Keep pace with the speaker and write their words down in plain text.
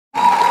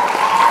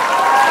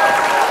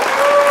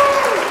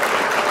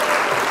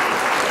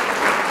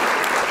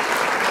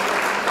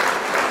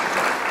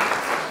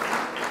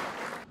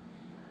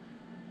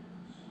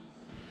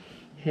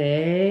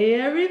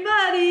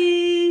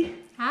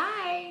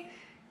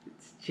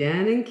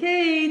Jen and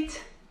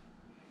Kate.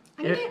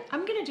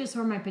 I'm gonna just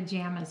wear my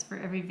pajamas for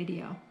every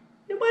video.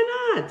 Yeah,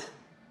 why not?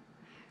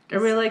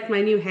 Everybody like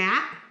my new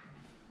hat?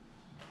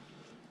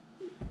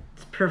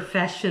 It's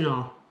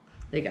professional.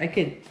 Like I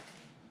could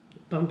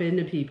bump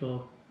into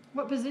people.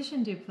 What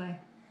position do you play?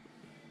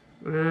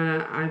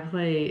 I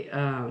play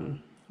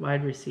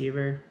wide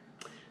receiver,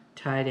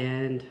 tight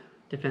end,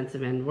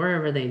 defensive end,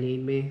 wherever they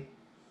need me.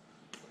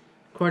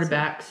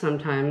 Quarterback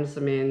sometimes.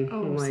 I mean,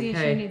 I'm like, CSU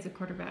hey, needs a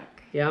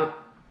quarterback. yeah,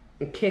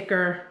 a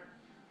kicker,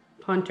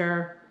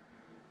 punter,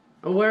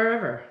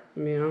 wherever. I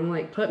mean, I'm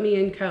like, put me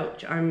in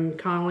coach. I'm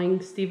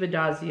calling Steve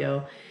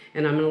Adazio,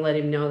 and I'm going to let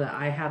him know that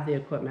I have the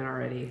equipment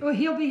already. Well,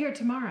 he'll be here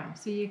tomorrow,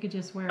 so you could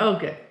just wear it. Oh,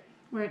 good.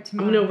 Wear it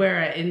tomorrow. I'm going to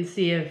wear it and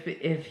see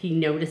if he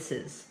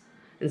notices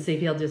and see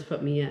if he'll just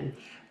put me in.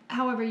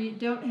 However, you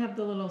don't have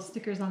the little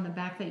stickers on the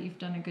back that you've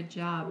done a good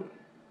job.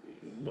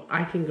 Well,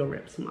 I can go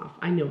rip some off.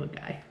 I know a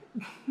guy.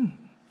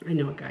 I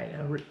know a guy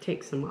to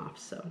take some off,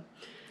 so.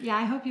 Yeah,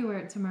 I hope you wear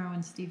it tomorrow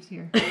when Steve's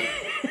here.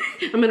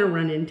 I'm going to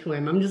run into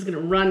him. I'm just going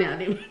to run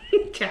at him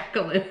and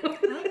tackle him.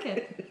 I like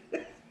it.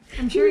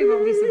 I'm sure he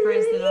won't be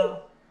surprised at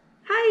all.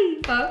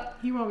 Hi.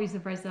 He won't be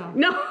surprised at all.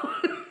 No.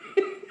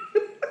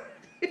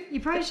 You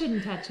probably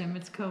shouldn't touch him.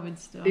 It's COVID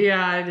still.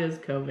 Yeah, it is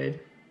COVID.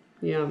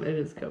 Yeah, it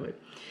is COVID.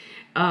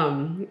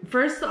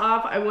 First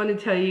off, I want to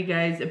tell you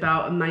guys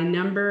about my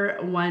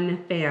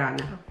 #1 fan.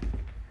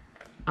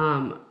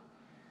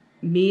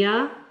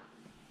 Mia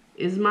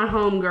is my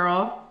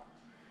homegirl,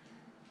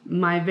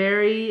 my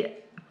very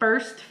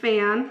first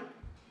fan,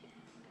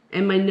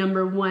 and my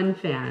 #1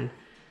 fan.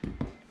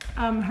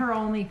 Her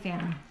only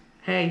fan.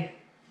 Hey,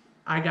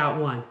 I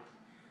got one.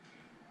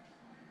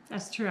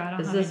 That's true. I don't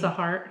know. Is this a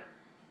heart?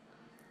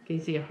 Can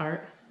you see a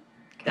heart?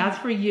 That's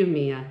for you,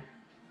 Mia.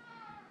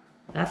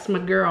 That's my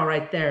girl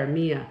right there,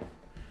 Mia.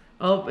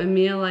 Oh, and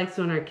Mia likes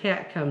when our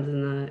cat comes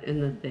in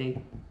the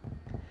thing.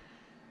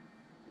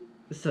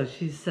 So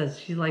she says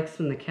she likes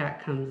when the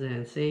cat comes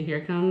in. See, here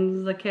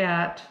comes the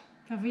cat.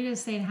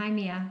 Velveeta's saying hi,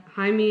 Mia.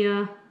 Hi,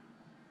 Mia.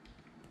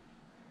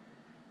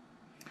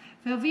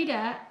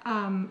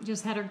 Velveeta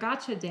just had her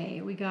gotcha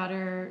day. We got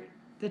her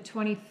the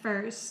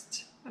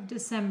 21st of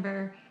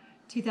December,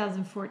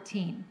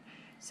 2014.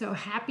 So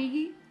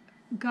happy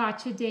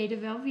gotcha day to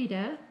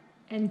Velveeta.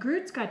 And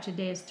Groot's gotcha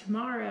day is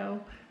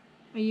tomorrow,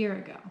 a year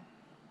ago.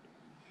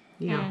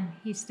 Yeah. And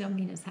he's still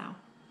mean as hell.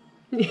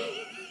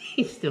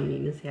 He's still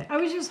mean as heck. I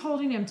was just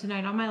holding him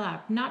tonight on my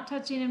lap, not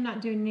touching him,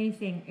 not doing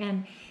anything.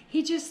 And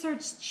he just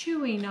starts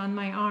chewing on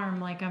my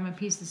arm like I'm a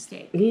piece of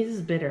steak.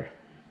 He's bitter.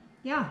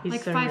 Yeah, He's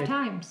like so 5 rude.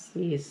 times.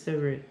 He is so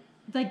rude.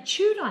 Like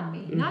chewed on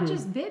me. Not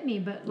just bit me,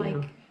 but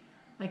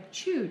like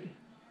chewed.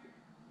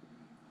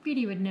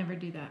 Beatty would never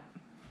do that.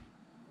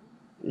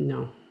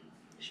 No,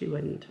 she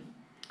wouldn't.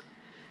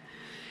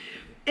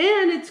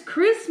 And it's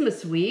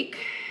Christmas week,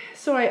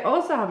 so I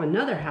also have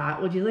another hat.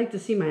 Would you like to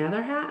see my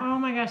other hat? Oh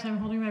my gosh, I'm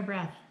holding my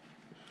breath.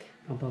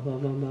 Blah, blah, blah,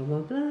 blah, blah, blah,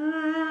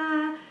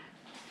 blah.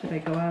 Should I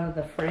go out of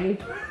the frame?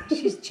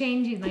 She's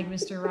changing like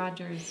Mr.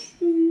 Rogers.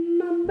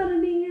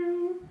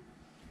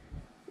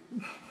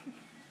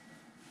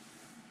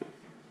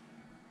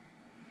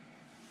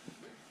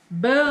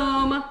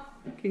 Boom!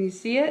 Can you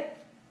see it?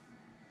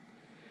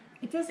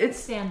 It doesn't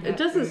stand up. It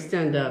doesn't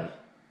stand up.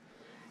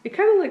 It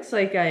kind of looks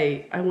like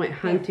I went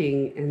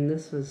hunting and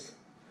this was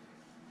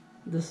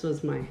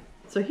my...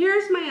 So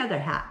here's my other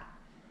hat.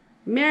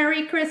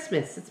 Merry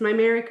Christmas. It's my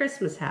Merry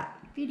Christmas hat.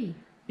 Beatty.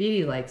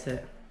 Beatty likes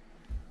it.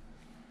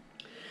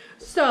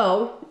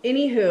 So,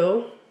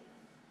 anywho,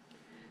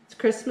 it's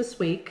Christmas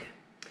week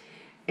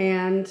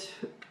and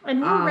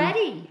we're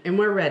ready. And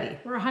we're ready.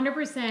 We're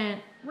 100%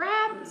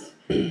 wrapped.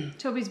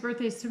 Toby's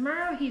birthday's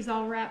tomorrow. He's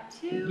all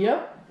wrapped too.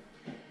 Yep.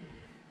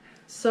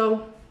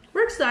 So,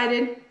 we're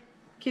excited.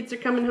 Kids are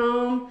coming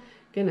home.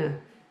 Gonna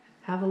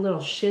have a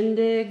little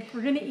shindig.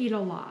 We're gonna eat a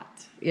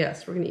lot.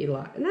 Yes, we're gonna eat a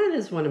lot. And that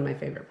is one of my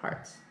favorite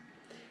parts.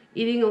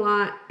 Eating a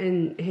lot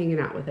and hanging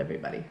out with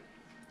everybody.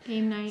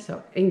 Game night.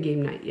 So, and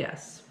game night,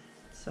 yes.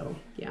 So,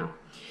 yeah.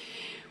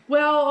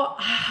 Well,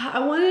 I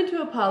wanted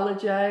to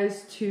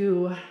apologize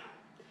to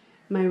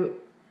my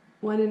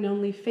one and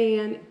only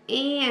fan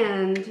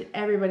and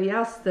everybody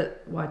else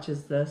that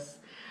watches this.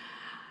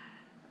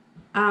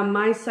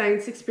 My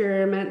science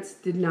experiments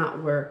did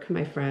not work,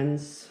 my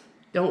friends.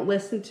 Don't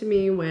listen to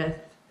me with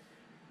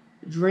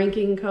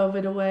drinking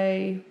COVID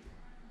away,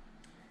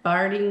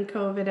 farting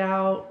COVID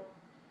out.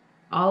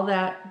 All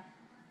that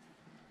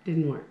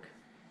didn't work.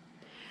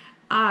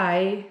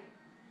 I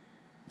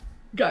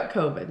got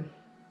COVID.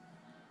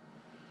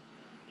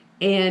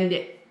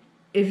 And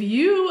if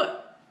you've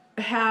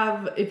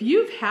had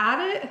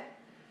it,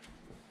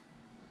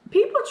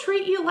 people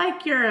treat you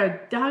like you're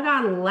a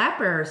doggone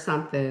leper or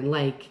something.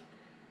 Like,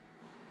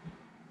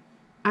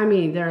 I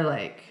mean, they're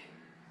like,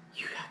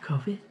 you got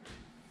COVID?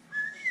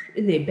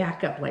 And they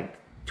back up like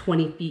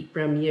 20 feet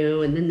from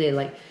you. And then they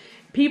like,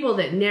 people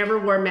that never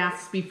wore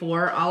masks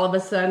before, all of a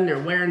sudden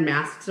are wearing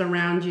masks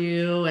around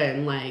you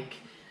and like,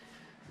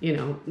 you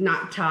know,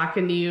 not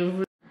talking to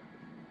you.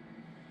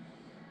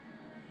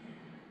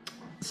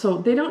 so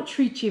they don't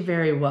treat you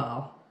very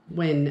well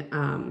when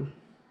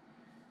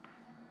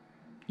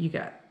you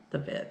got the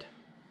vid.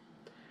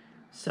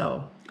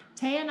 So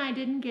Taya and I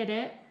didn't get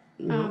it.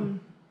 No.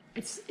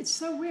 It's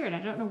so weird. I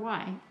don't know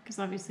why, because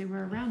obviously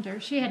we're around her.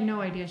 She had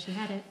no idea she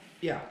had it.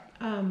 yeah.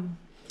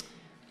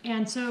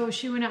 And so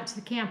she went out to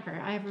the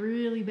camper. I have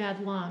really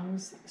bad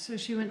lungs, so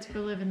she went to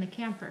go live in the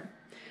camper.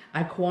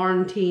 I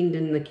quarantined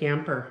in the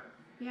camper.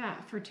 Yeah,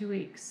 for 2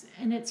 weeks.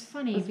 And it's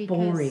funny It's because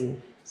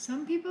boring.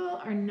 some people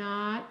are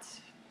not,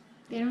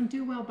 they don't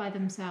do well by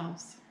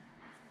themselves.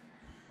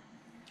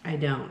 I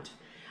don't.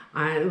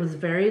 I was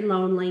very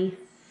lonely,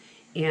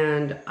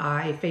 and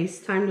I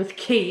FaceTimed with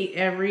Kate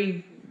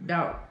every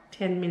about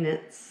 10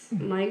 minutes.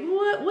 I'm like,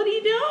 what are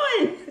you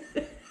doing?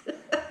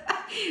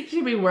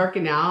 She'd be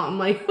working out. I'm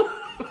like, what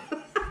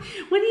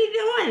are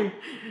you doing?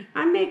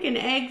 I'm making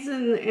eggs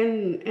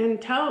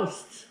and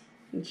toast.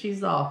 And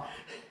she's all,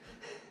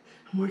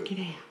 I'm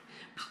working out.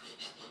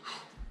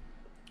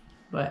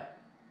 But,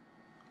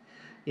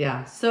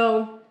 yeah.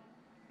 So,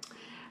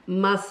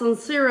 my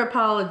sincere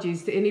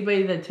apologies to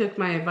anybody that took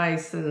my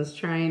advice and is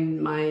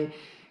trying my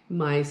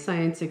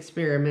science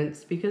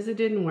experiments, because it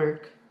didn't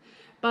work.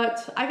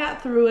 But I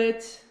got through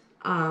it.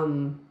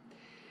 You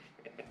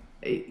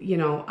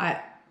know,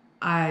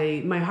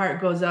 my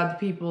heart goes out to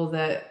people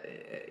that,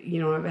 you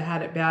know, have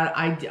had it bad.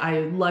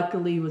 I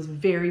luckily was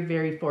very,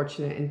 very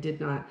fortunate and did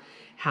not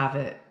have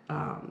it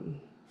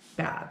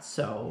bad.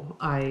 So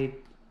I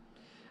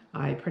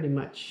pretty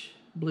much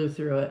blew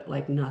through it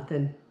like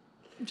nothing.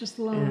 Just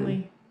lonely.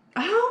 And,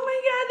 oh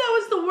my God, that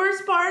was the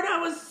worst part. I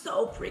was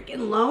so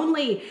freaking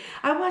lonely.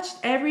 I watched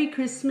every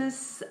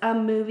Christmas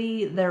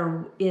movie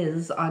there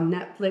is on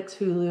Netflix,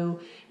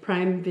 Hulu,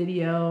 Prime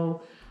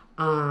Video,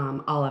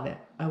 all of it.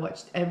 I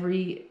watched I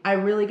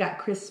really got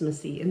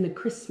Christmassy, in the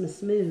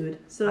Christmas mood.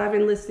 So I've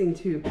been listening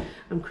to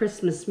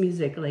Christmas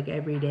music like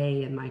every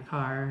day in my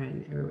car,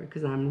 and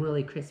because I'm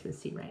really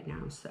Christmassy right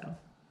now. So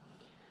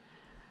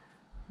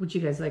would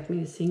you guys like me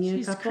to sing you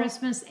a couple? She's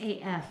Christmas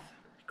AF.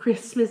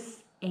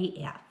 Christmas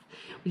AF.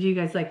 Would you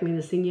guys like me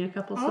to sing you a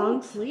couple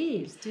songs? Oh,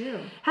 please do.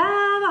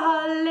 Have a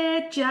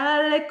holly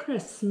jolly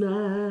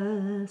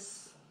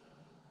Christmas.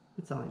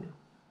 That's all I know.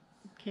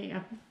 Okay,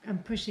 I'm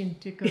pushing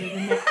to go to the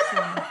next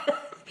song.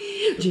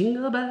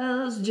 Jingle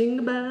bells,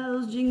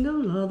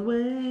 jingle all the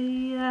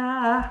way.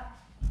 Yeah.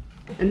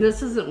 And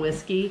this isn't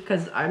whiskey,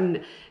 because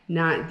I'm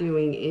not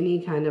doing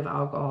any kind of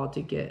alcohol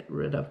to get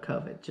rid of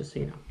COVID, just so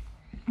you know.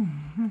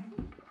 Mm-hmm.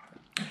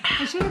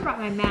 I should have brought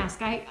my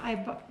mask.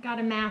 I got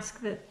a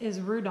mask that is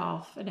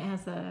Rudolph, and it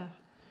has a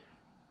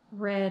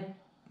red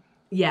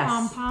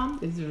pom-pom.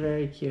 It's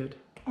very cute.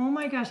 Oh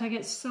my gosh, I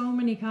get so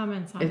many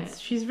comments on it.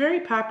 She's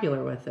very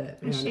popular with it.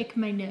 I shake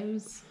my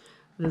nose.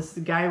 This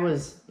guy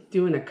was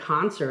doing a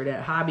concert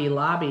at Hobby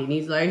Lobby, and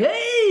he's like,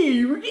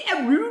 hey, we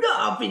got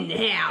Rudolph in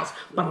the house.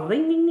 I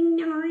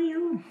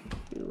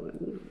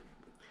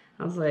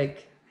was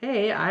like,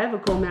 hey, I have a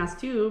cool mask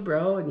too,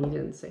 bro. And he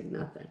didn't say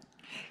nothing.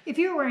 If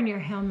you were wearing your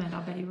helmet,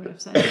 I'll bet he would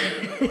have said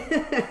something.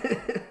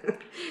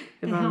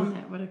 The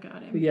helmet would have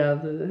got him. Yeah,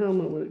 the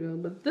helmet would have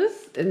gone. But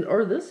this,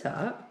 or this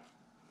hat.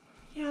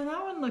 Yeah,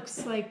 that one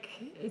looks like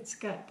it's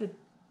got the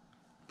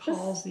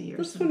palsy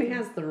or something. This one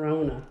has the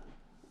Rona.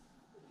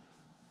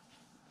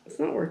 It's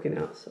not working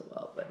out so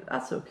well, but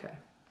that's okay.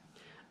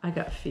 I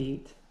got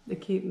feet. They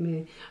keep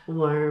me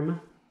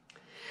warm.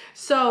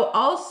 So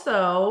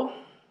also,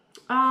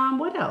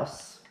 what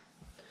else?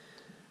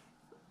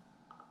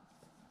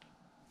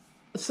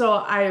 So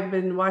I've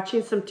been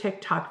watching some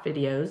TikTok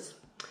videos,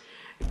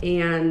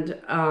 and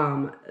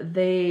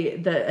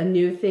a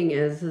new thing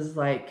is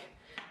like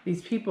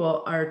these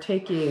people are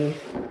taking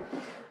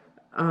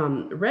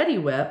Ready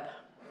Whip,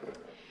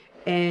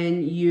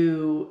 and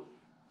you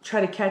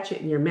try to catch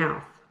it in your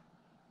mouth.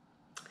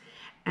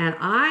 And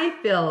I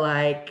feel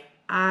like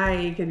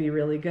I could be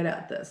really good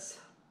at this.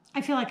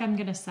 I feel like I'm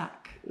gonna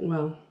suck.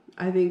 Well,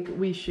 I think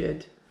we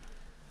should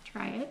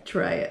try it.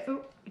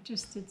 Oh, I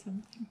just did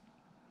something.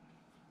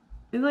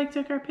 It like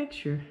took our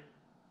picture.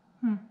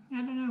 I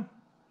don't know.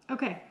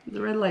 Okay.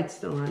 The red light's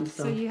still on.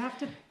 So you have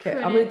to put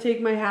I'm going to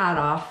take my hat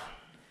off.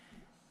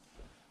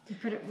 You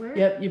put it where?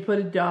 Yep, you put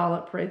a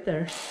dollop right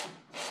there.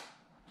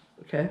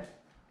 Okay.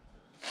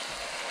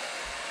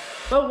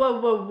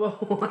 Whoa.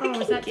 Oh,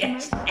 was that too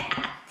much?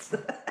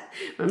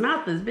 My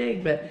mouth is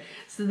big, but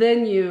so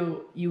then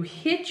you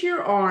hit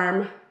your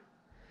arm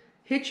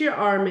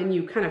and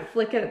you kind of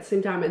flick it at the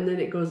same time, and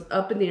then it goes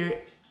up in the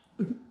air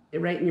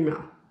right in your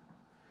mouth.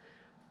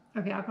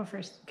 Okay, I'll go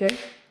first. Okay.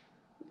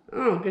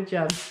 Oh, good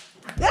job.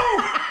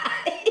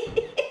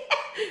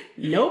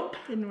 Nope.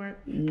 Didn't work.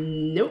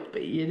 Nope,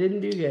 you didn't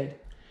do good.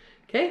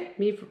 Okay,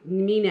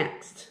 me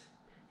next.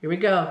 Here we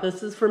go.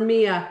 This is for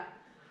Mia.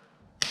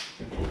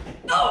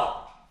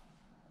 Oh!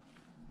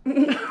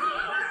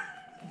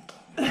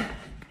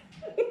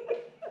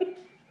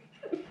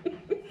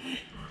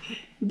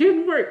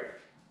 Didn't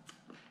work.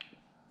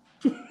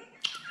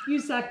 You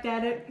sucked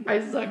at it. I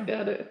sucked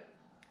at it.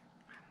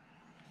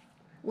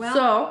 Well,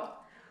 So,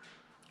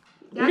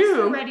 That's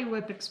the Ready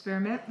Whip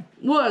experiment.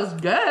 Was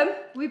good.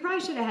 We probably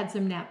should have had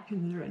some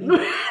napkins ready.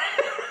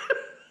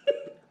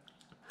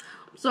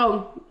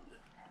 So,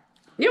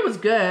 it was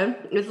good.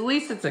 At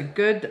least it's a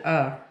good,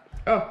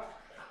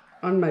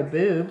 on my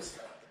boobs.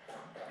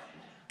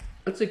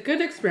 It's a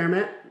good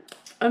experiment.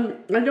 I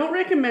don't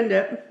recommend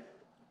it.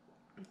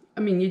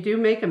 I mean, you do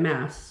make a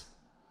mess.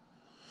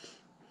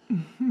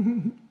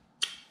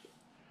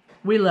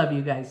 We love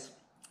you guys.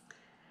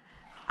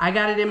 I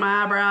got it in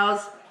my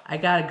eyebrows. I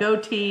got a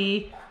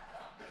goatee.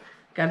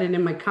 Got it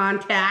in my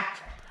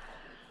contact.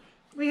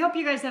 We hope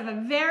you guys have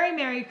a very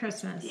Merry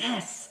Christmas.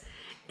 Yes.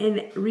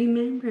 And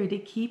remember to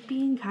keep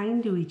being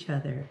kind to each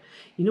other.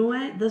 You know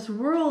what? This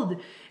world,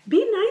 be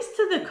nice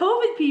to the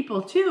COVID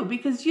people too,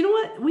 because you know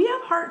what? We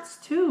have hearts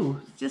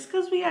too. Just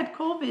because we had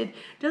COVID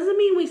doesn't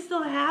mean we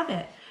still have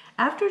it.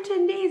 After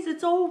 10 days,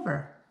 it's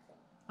over.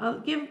 I'll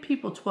give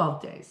people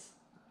 12 days.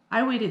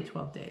 I waited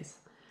 12 days.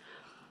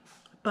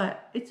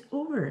 But it's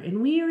over,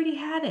 and we already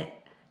had it.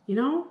 You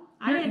know?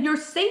 You're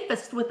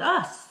safest with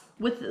us,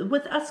 with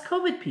us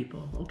COVID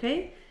people,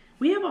 okay?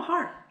 We have a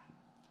heart,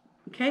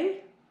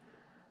 okay?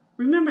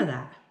 Remember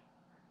that.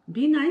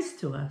 Be nice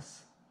to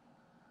us.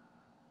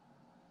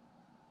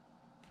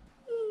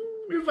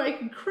 If I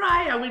could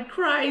cry, I would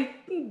cry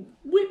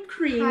whipped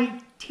cream. Cry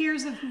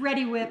tears of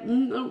Ready Whip.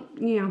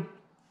 Yeah.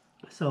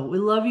 So we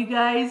love you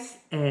guys,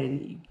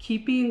 and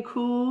keep being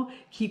cool,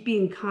 keep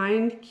being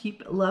kind,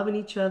 keep loving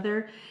each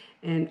other.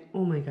 And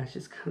oh my gosh,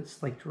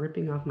 it's like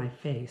dripping off my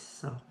face.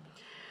 So,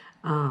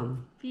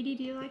 Feedy,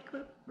 do you like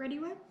Ready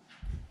Whip?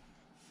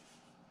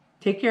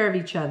 Take care of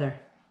each other.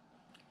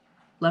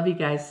 Love you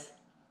guys.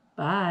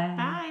 Bye.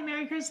 Bye.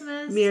 Merry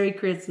Christmas. Merry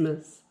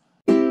Christmas.